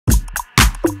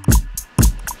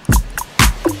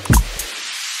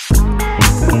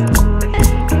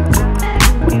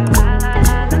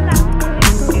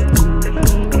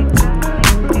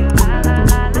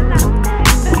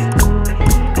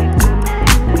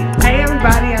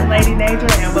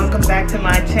back to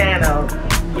my channel.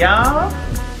 Y'all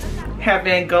have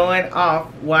been going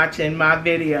off watching my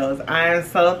videos. I am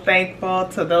so thankful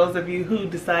to those of you who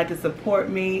decide to support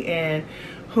me and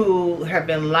who have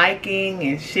been liking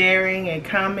and sharing and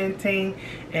commenting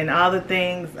and all the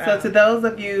things. So to those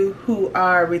of you who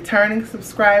are returning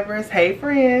subscribers, hey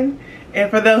friend.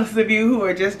 And for those of you who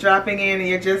are just dropping in and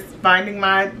you're just finding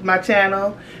my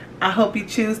channel, I hope you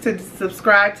choose to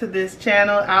subscribe to this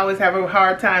channel. I always have a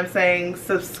hard time saying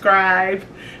subscribe.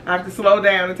 I have to slow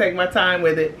down and take my time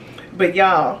with it. But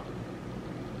y'all,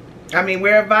 I mean,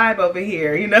 we're a vibe over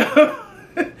here, you know.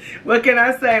 What can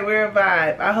I say? We're a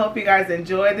vibe. I hope you guys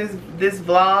enjoy this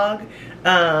vlog.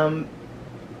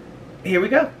 Here we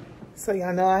go. So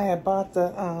y'all know I had bought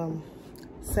the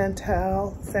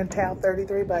Santal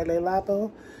 33 by Le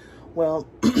Labo. Well,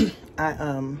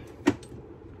 I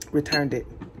returned it.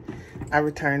 I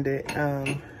returned it.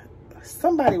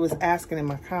 Somebody was asking in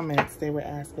my comments, they were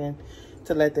asking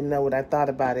to let them know what I thought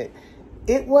about it.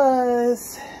 It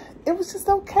was just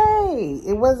okay.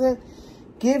 It wasn't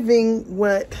giving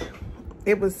what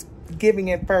it was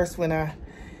giving at first when I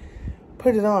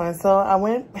put it on. So I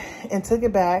went and took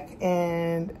it back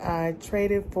and I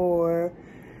traded for,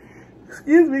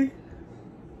 excuse me,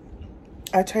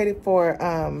 I traded for,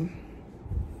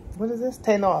 what is this?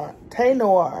 Tay Noir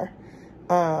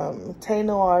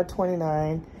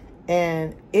 29,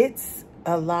 and it's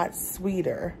a lot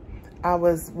sweeter. I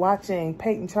was watching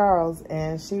Peyton Charles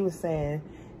and she was saying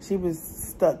she was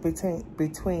stuck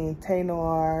between Tay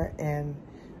Noir and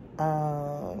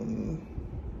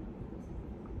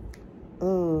it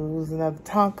was another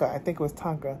Tonka. I think it was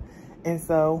Tonka. And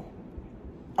so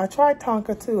I tried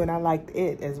Tonka too and I liked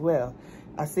it as well.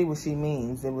 I see what she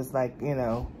means. It was like, you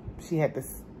know, she had to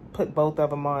put both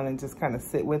of them on and just kind of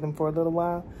sit with them for a little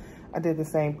while. I did the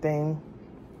same thing.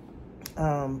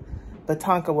 But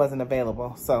Tonka wasn't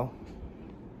available, so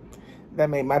that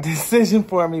made my decision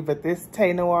for me. But this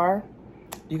Tay Noir,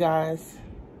 you guys,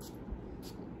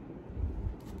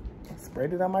 I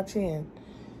sprayed it on my chin.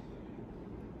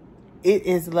 It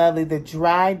is lovely. The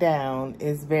dry down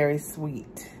is very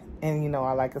sweet. And you know,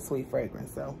 I like a sweet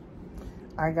fragrance. So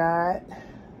I got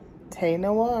Tay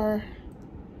Noir.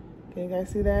 Can you guys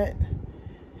see that?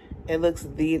 It looks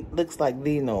like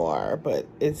the Noir, but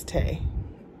it's Tay.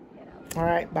 All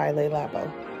right, by Le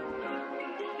Labo.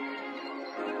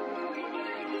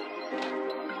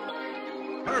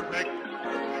 Perfect.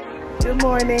 Good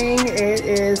morning. It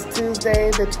is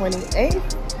Tuesday the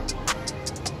 28th.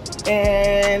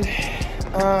 And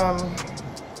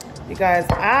you guys,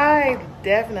 I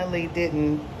definitely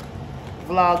didn't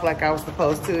vlog like I was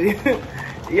supposed to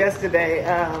yesterday.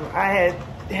 I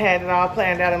had it all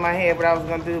planned out in my head what I was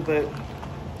gonna do, but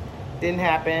didn't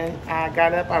happen. I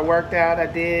got up, I worked out, I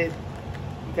did.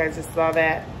 You guys just saw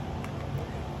that.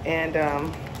 And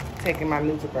taking my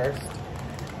Nutriburst.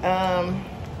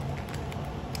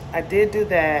 I did do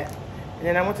that, and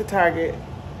then I went to Target.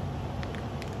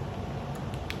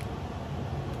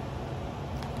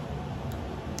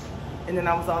 And then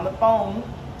I was on the phone,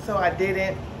 so I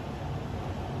didn't,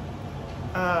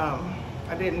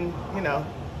 you know,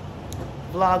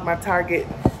 vlog my Target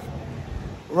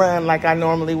run like I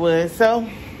normally would. So,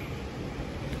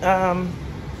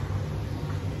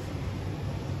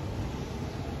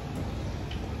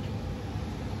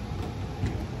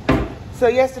 so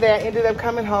yesterday I ended up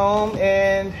coming home,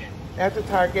 and after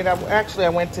Target, I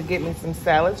went to get me some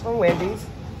salads from Wendy's.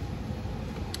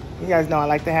 You guys know I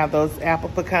like to have those apple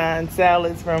pecan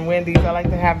salads from Wendy's. I like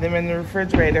to have them in the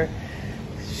refrigerator.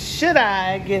 Should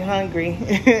I get hungry,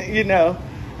 you know,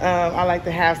 I like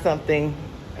to have something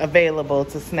available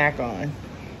to snack on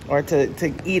or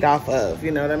to eat off of, you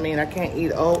know what I mean? I can't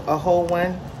eat a whole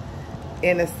one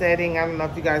in a setting. I don't know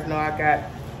if you guys know I got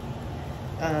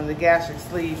the Gatric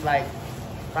Sleeve like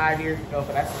 5 years ago,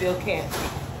 but I still can't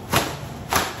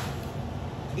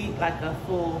eat like a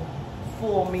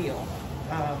full meal.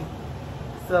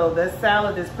 So the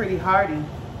salad is pretty hearty.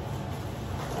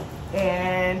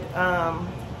 And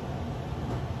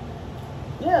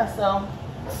yeah, so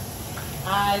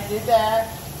I did that,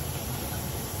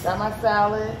 got my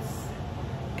salads,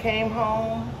 came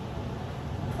home,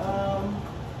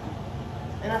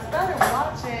 and I started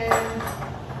watching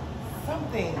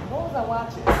something. What was I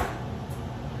watching?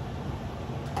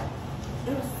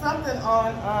 It was something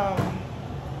on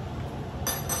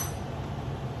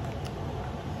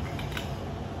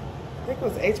I think it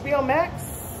was HBO Max.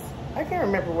 I can't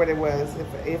remember what it was.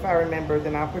 If I remember,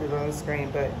 then I'll put it on the screen.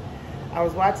 But I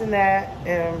was watching that,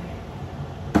 and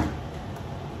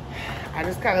I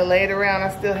just kind of laid around. I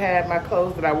still had my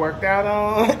clothes that I worked out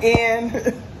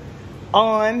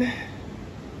on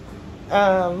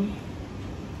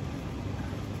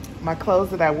my clothes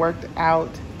that I worked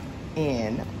out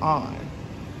on,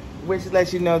 which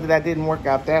lets you know that I didn't work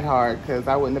out that hard because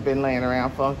I wouldn't have been laying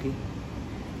around funky.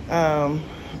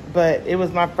 But it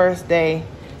was my first day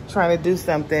trying to do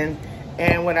something,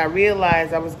 and when I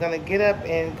realized I was gonna get up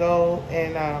and go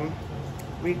and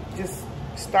just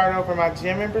start over my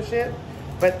gym membership,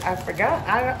 but I forgot.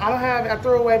 I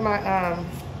threw away my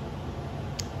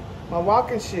my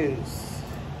walking shoes,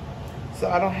 so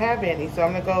I don't have any. So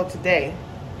I'm gonna go today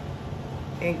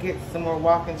and get some more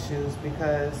walking shoes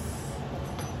because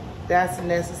that's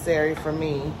necessary for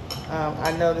me.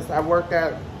 I noticed I worked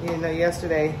out, you know,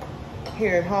 yesterday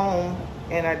here at home,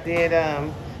 and I did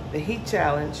the heat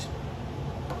challenge,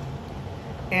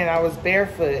 and I was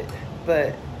barefoot,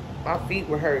 but my feet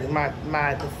were hurting.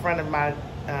 The front of my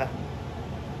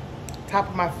top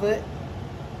of my foot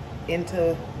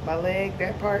into my leg,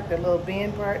 that part, that little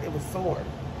bend part, it was sore.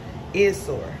 Is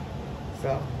sore.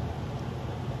 So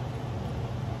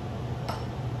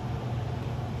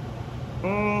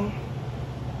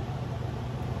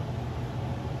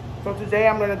so today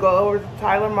I'm gonna go over to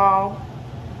Tyler Mall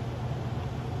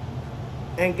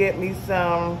and get me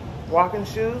some walking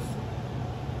shoes.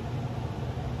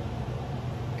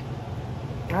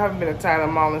 I haven't been to Tyler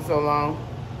Mall in so long.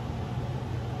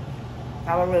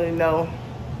 I don't really know.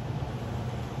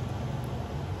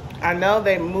 I know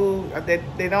they moved,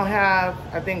 they don't have,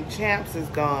 I think Champs is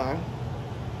gone.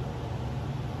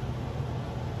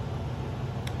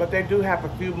 But they do have a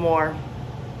few more.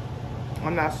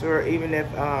 I'm not sure even if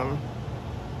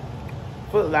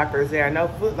Foot Locker is there. I know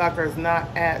Foot Locker is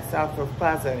not at South Coast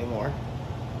Plaza anymore.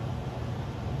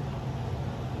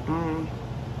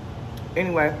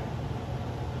 Anyway,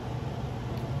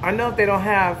 I know if they don't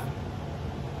have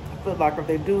Foot Locker,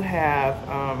 they do have,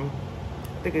 I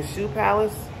think it's Shoe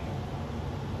Palace.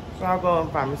 So I'll go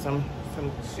and find me some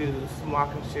shoes, some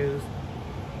walking shoes.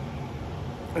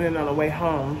 And then on the way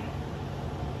home,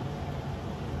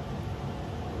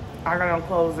 I got on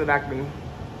clothes that I can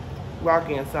walk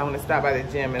in, so I'm gonna stop by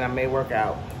the gym and I may work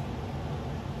out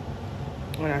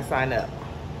when I sign up.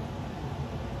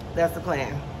 That's the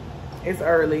plan. It's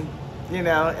early, you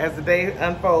know, as the day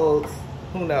unfolds,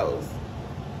 who knows?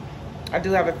 I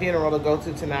do have a funeral to go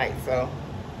to tonight, so.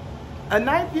 A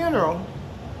night funeral.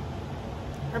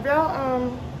 Have y'all,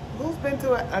 who's been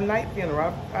to a night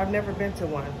funeral? I've never been to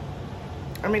one.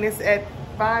 I mean, it's at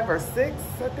 5 or 6,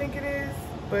 I think it is,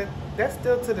 but that's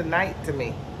still to the night to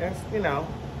me. That's, you know,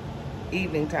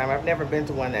 evening time. I've never been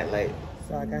to one that late.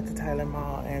 So I got to Tyler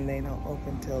Mall and they don't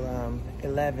open till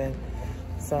 11.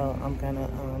 So I'm gonna,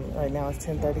 right now it's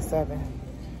 10:37.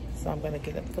 So I'm gonna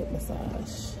get a foot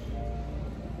massage.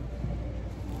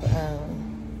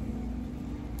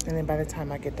 And then by the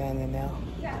time I get done, then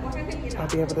I'll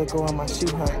be able to go on my shoe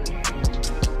hunt.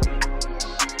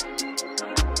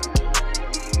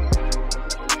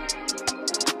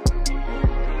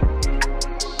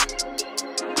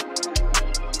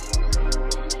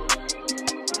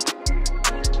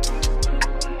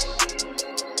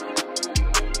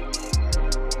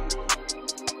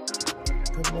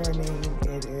 Good morning,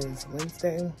 it is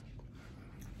Wednesday,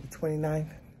 the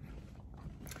 29th.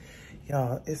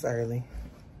 Y'all, it's early.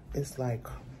 It's like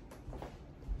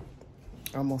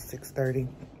almost 6:30.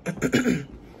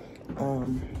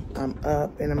 I'm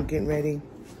up and I'm getting ready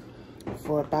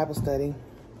for a Bible study.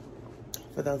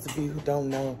 For those of you who don't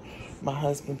know, my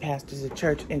husband pastors a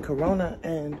church in Corona,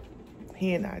 and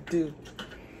he and I do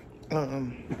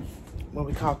what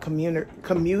we call commuter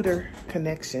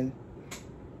connection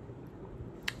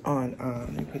on,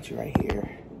 let me put you right here.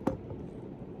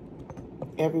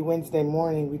 Every Wednesday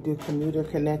morning we do commuter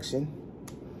connection.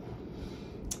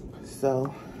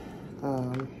 So,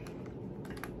 to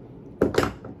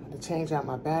change out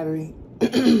my battery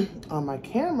on my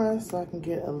camera so I can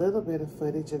get a little bit of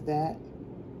footage of that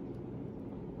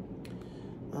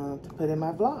to put in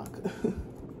my vlog.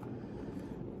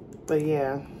 But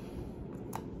yeah,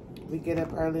 we get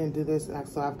up early and do this.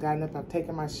 So I've gotten up, I've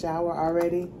taken my shower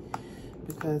already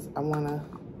because I want to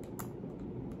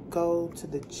go to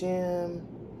the gym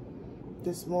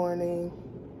this morning.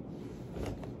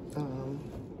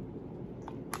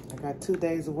 I got 2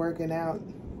 days of working out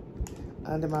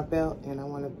under my belt, and I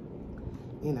want to,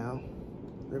 you know,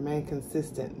 remain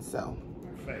consistent. So,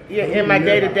 yeah, in my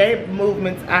day-to-day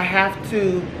movements, I have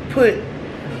to put,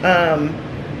 I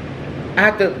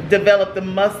have to develop the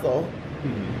muscle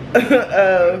of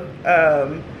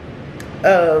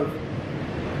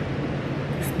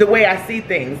the way I see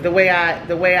things, the way I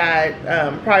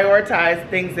prioritize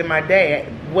things in my day.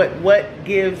 What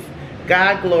gives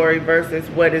God glory versus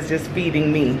what is just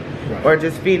feeding me, right, or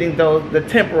just feeding the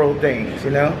temporal things, you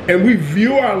know? And we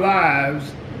view our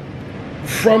lives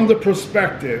from the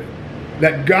perspective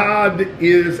that God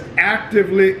is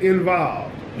actively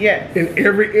involved in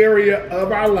every area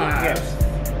of our lives.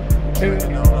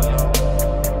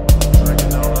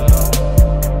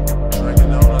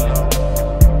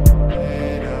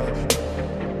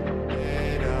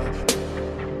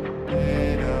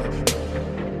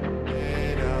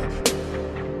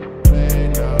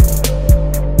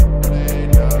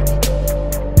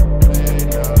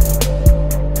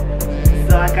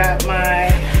 So I got my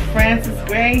Francis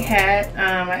Gray hat.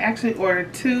 I actually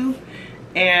ordered 2,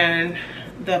 and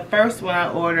the first one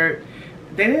I ordered,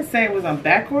 they didn't say it was on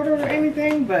back order or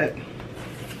anything, but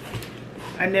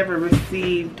I never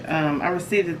received, I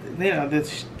received, you know,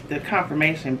 the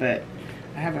confirmation, but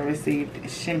I haven't received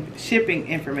shipping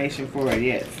information for it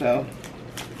yet. So,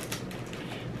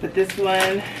 but this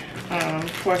one,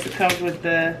 of course, it comes with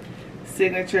the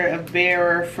signature of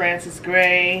bearer Francis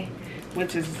Gray,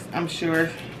 which is, I'm sure,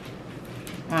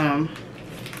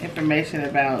 information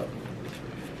about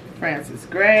Francis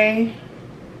Gray.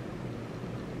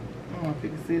 I don't know if you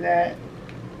can see that.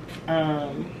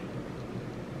 And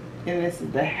this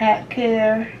is the hat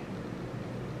care.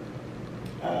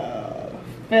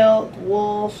 Felt,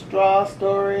 wool, straw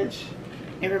storage.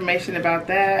 Information about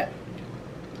that.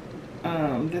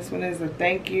 This one is a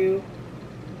thank you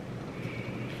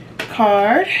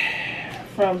card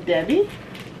from Debbie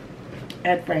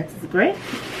at Francis Gray.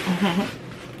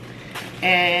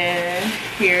 And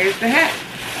here's the hat.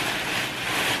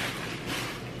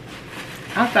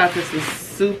 I thought this was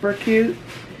super cute.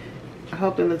 I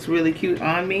hope it looks really cute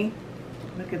on me.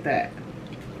 Look at that.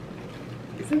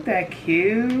 Isn't that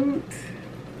cute?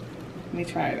 Let me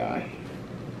try it on.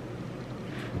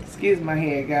 Excuse my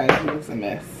hair, guys. It looks a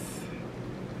mess.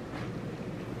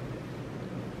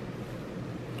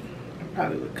 I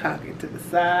probably would cock it to the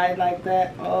side like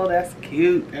that. Oh, that's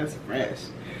cute. That's fresh.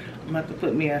 I'm gonna have to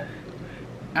put me a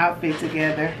outfit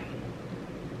together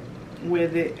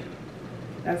with it.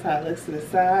 That's how it looks to the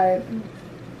side.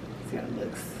 See how it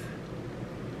looks.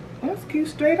 Oh, that's cute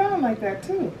straight on like that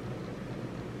too.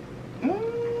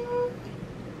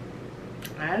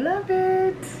 I love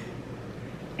it.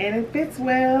 And it fits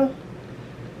well.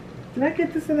 Did I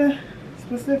get this in a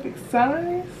specific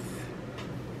size?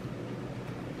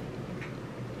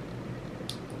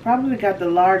 Probably got the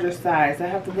larger size. I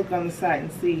have to look on the site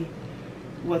and see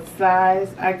what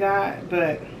size I got,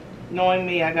 but knowing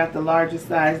me, I got the largest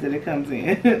size that it comes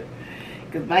in.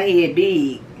 Because my head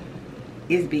big.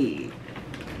 It's big.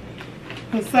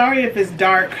 I'm sorry if it's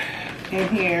dark in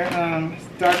here. It's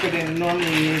darker than it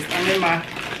normally is. I'm in my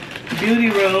beauty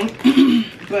room,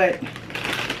 but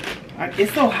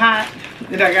it's so hot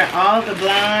that I got all the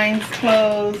blinds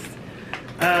closed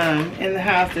in the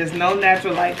house. There's no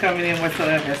natural light coming in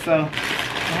whatsoever, so I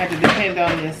had to depend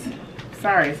on this.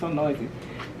 Sorry, it's so noisy.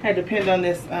 I had to depend on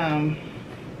this.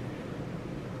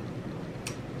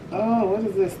 Oh, what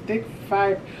is this? Thick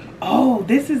fiber. Oh,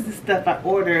 this is the stuff I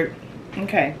ordered.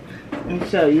 Okay, let me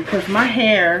show you, because my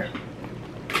hair,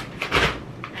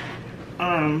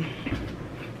 I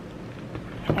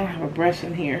don't have a brush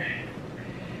in here.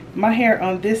 My hair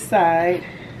on this side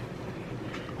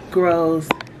grows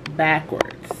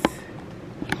backwards.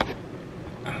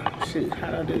 Oh, shoot,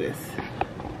 how do I do this?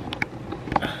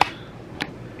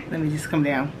 Let me just come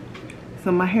down.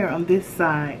 So my hair on this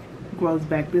side grows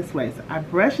back this way. So I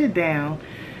brush it down,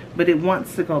 but it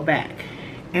wants to go back.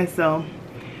 And so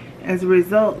as a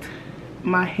result,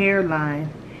 my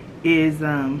hairline is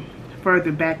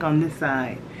further back on this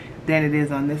side than it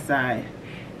is on this side.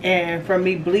 And for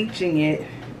me bleaching it,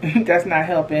 that's not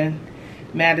helping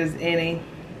matters any.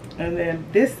 And then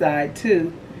this side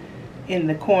too, in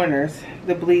the corners,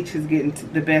 the bleach is getting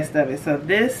the best of it. So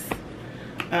this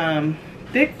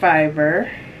thick fiber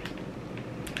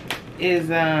is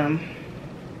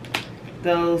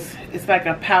it's like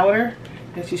a powder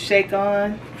that you shake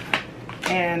on,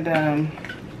 and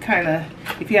kind of,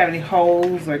 if you have any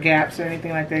holes or gaps or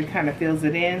anything like that, it kind of fills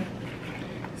it in.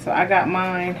 So I got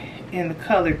mine in the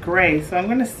color gray. So I'm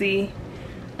gonna see,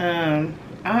 I'll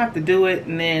have to do it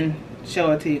and then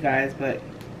show it to you guys, but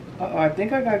I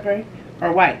think I got gray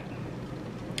or white.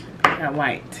 I got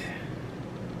white.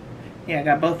 Yeah, I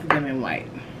got both of them in white.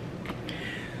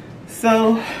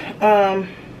 So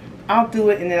I'll do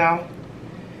it, and then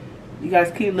you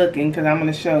guys keep looking, because I'm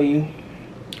going to show you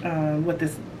what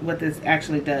this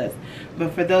actually does.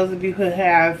 But for those of you who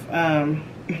have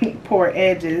poor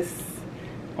edges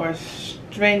or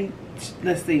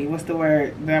let's see, what's the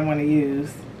word that I want to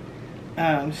use?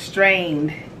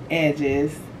 Strained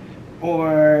edges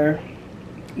or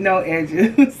no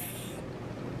edges.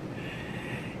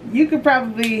 You could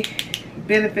probably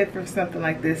benefit from something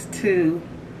like this too.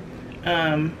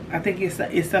 I think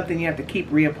it's something you have to keep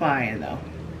reapplying though.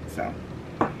 So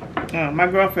my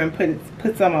girlfriend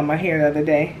put some on my hair the other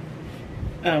day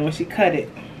when she cut it.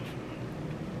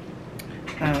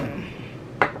 I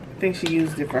think she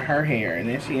used it for her hair, and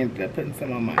then she ended up putting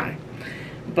some on mine.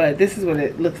 But this is what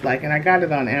it looks like, and I got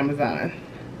it on Amazon.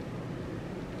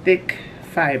 Thick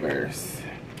fibers.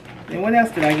 And what else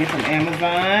did I get from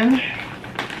Amazon?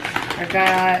 I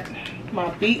got my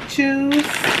beet chews.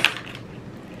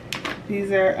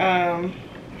 These are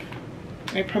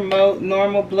they promote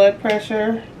normal blood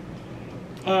pressure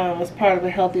as part of a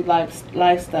healthy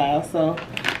lifestyle. So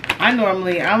I don't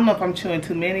know if I'm chewing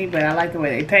too many, but I like the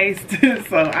way they taste.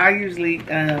 So I usually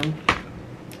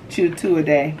chew 2 a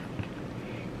day.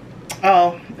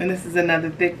 Oh, and this is another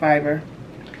thick fiber.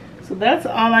 So that's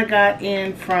all I got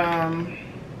in from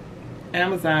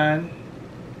Amazon.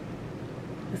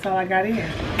 That's all I got in.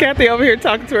 Kathy over here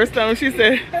talking to her stomach. She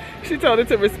said, she told it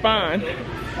to respond.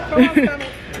 Come on, stomach.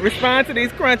 Respond to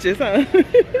these crunches, huh?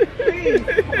 Please,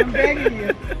 I'm begging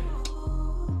you.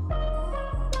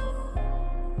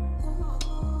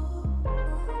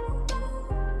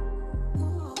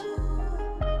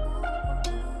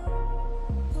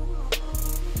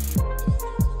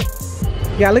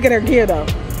 Y'all look at her gear though.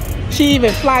 She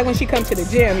even fly when she comes to the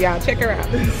gym, y'all. Check her out.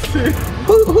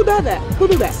 Who does that? Who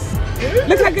do that?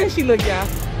 Look how good she look, y'all.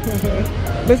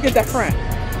 Let's get that front.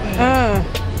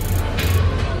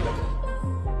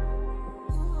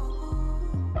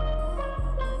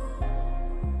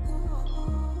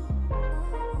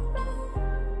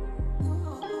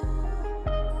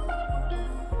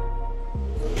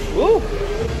 Woo.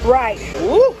 Right.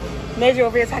 Woo. Major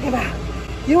over here talking about,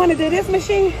 you want to do this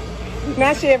machine?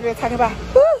 Now she over here talking about,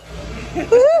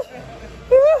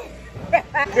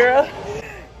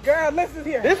 Girl, listen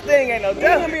here. This thing ain't no joke.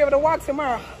 We're gonna be able to walk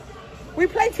tomorrow. We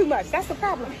play too much. That's the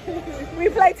problem. We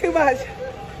play too much.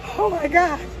 Oh my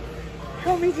God.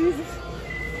 Help me, Jesus.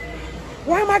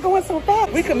 Why am I going so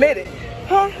fast? We committed.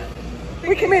 Huh?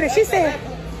 We committed. She said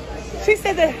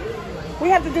that we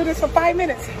have to do this for 5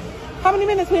 minutes. How many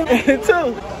minutes we have? 2.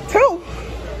 2?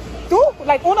 2?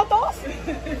 Like uno, dos?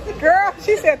 Girl,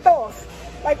 she said dos.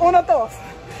 Like uno, dos.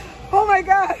 Oh my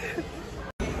God.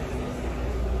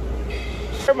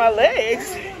 For my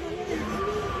legs.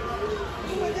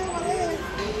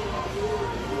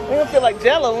 We're gonna feel like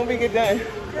Jello when we get done.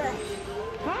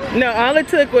 No, all it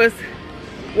took was,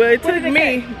 well, it took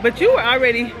me, but you were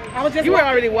already, you were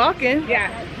already walking.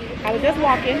 Yeah, I was just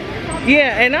walking.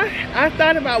 Yeah, and I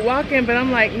thought about walking, but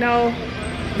I'm like, no,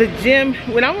 the gym,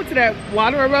 when I went to that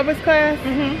water aerobics class,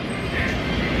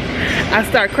 I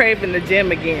start craving the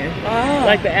gym again. Oh.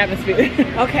 Like the atmosphere.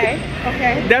 Okay,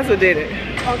 okay. That's what did it.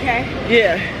 Okay.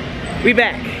 Yeah, we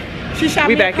back. She shot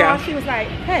me a call. She was like,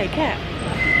 hey, Kat,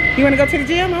 you want to go to the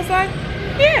gym? I was like,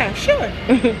 yeah, sure.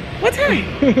 What time?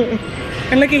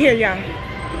 And look at here, y'all.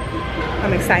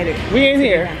 I'm excited. We in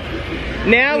here.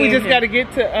 Now we just got to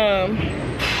get to,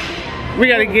 we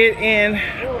got to get in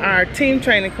our team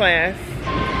training class.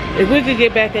 If we could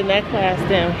get back in that class,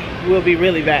 then we'll be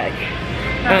really back.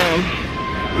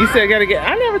 You said got to get,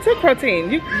 I never took protein.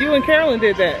 You and Carolyn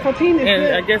did that. Protein is and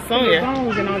good. I guess Sonia. For your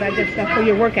bones and all that good stuff for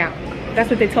your workout. That's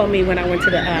what they told me when I went to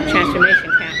the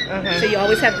transformation camp. So you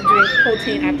always have to drink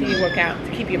protein after you work out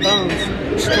to keep your bones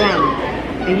strong.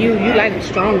 And you like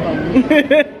strong bones.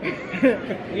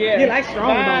 Yeah. You like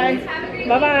strong bones.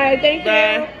 Bye-bye. Thank you.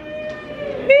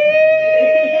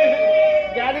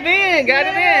 Got it in. Got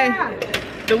it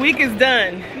in. The week is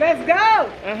done. Let's go.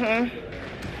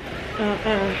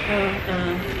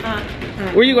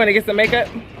 Where you going to get some makeup?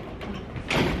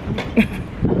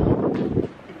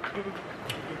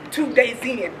 2 days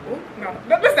in. No,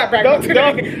 let's not brag about 2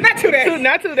 days. Not 2 days.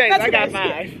 Not 2 days. Not 2 I got days.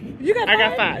 5. You got 5? I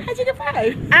got 5. How'd you get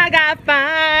 5? I got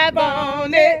 5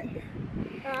 on it.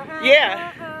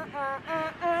 Yeah.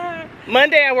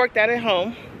 Monday I worked out at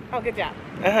home. Oh, good job.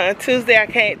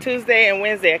 Tuesday and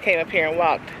Wednesday I came up here and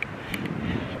walked.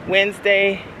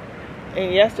 Wednesday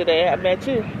and yesterday I met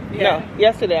you. Yeah. No,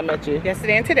 yesterday I met you.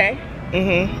 Yesterday and today.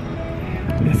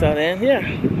 So then, yeah,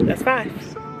 that's 5.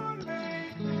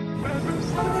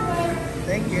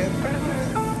 Thank you.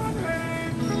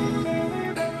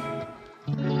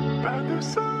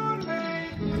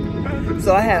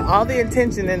 So I had all the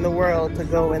intention in the world to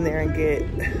go in there and get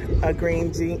a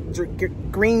green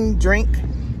drink,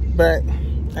 but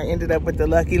I ended up with the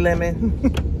Lucky Lemon.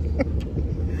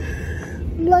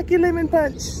 Lucky Lemon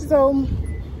Punch. So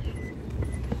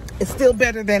it's still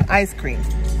better than ice cream.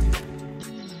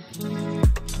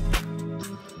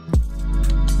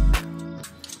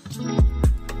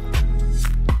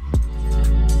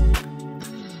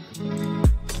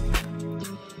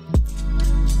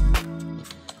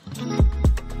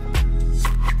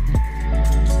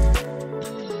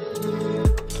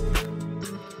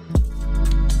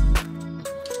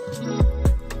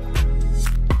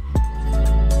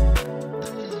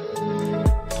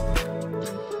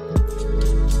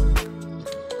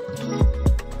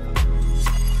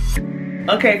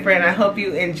 Okay, friend, I hope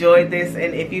you enjoyed this,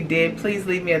 and if you did, please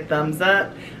leave me a thumbs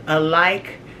up, a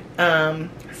like,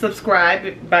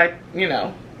 subscribe by, you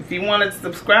know, if you want to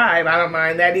subscribe, I don't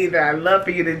mind that either. I'd love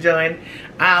for you to join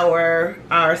our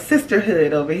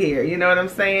sisterhood over here. You know what I'm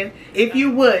saying? If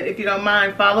you would, if you don't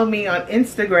mind, follow me on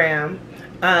Instagram.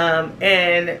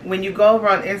 And when you go over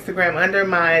on Instagram, under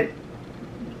my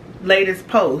latest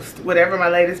post, whatever my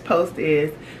latest post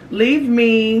is, leave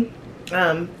me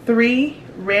 3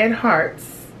 red hearts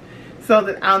so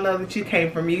that I'll know that you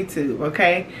came from YouTube,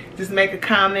 okay? Just make a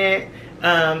comment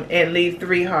and leave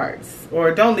 3 hearts.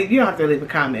 Or don't leave, you don't have to leave a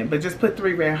comment, but just put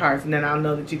 3 red hearts and then I'll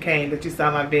know that you came, that you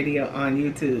saw my video on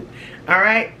YouTube.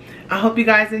 Alright? I hope you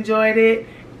guys enjoyed it.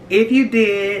 If you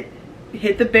did,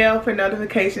 hit the bell for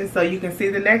notifications so you can see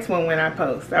the next one when I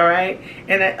post. Alright?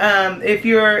 And if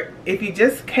you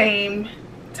just came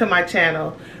to my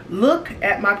channel, look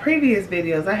at my previous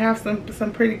videos. I have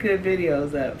some pretty good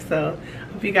videos up. So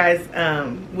I hope you guys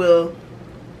will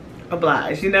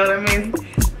oblige. You know what I mean?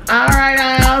 Alright,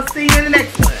 I'll see you in the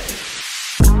next one.